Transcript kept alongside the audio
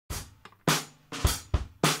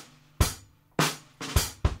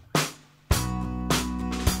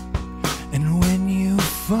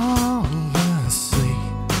fall asleep,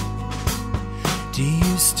 do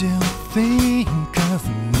you still think of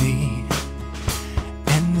me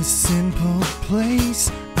and the simple place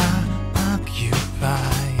I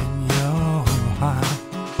occupy in your heart?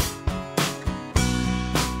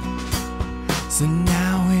 So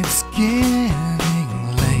now it's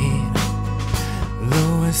getting late,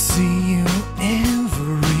 though I see you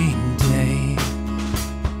every day.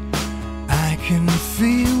 I can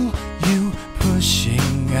feel you pushing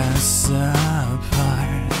us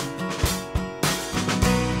apart.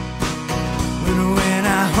 But when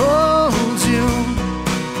I hold you,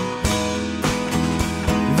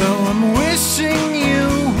 though I'm wishing you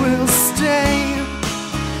will stay,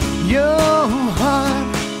 your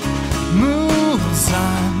heart moves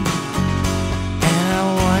on, and I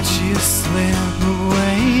watch you slip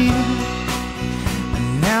away. And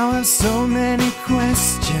now I have so many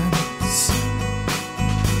questions,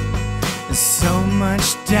 so much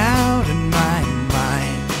doubt in my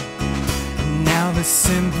mind. And now the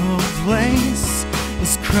simple place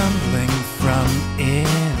is crumbling from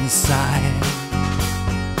inside.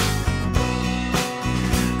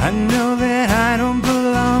 I know that I don't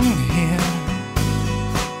belong here,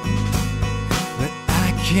 but I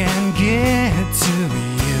can't get to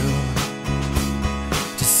you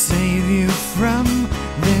to save you from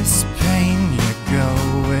this pain you're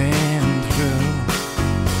going through.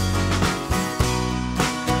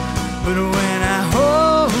 But when I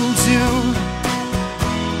hold you,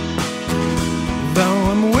 though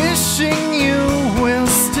I'm wishing you will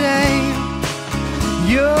stay,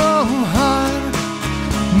 your heart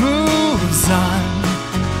moves on,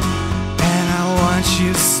 and I watch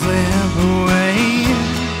you slip away.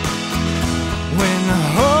 When the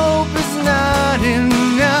hope is not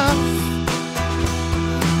enough,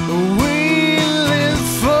 we live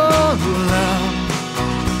for love.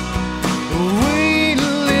 We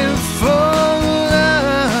live for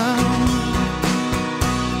love.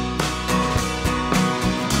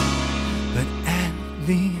 But at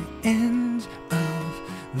the end of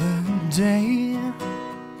the day,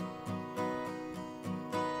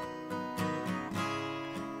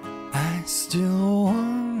 I still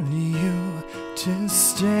want you to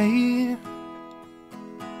stay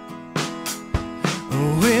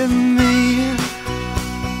with me.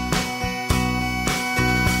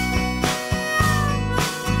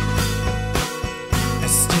 I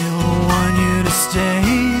still want you to stay.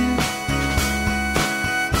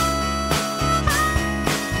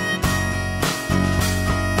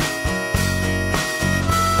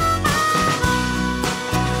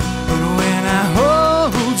 But when I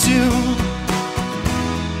hold you,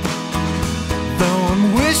 though I'm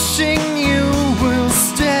wishing you will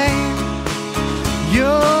stay,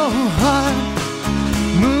 your heart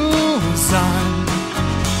moves on,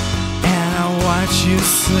 and I watch you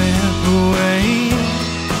slip away.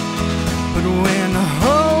 But when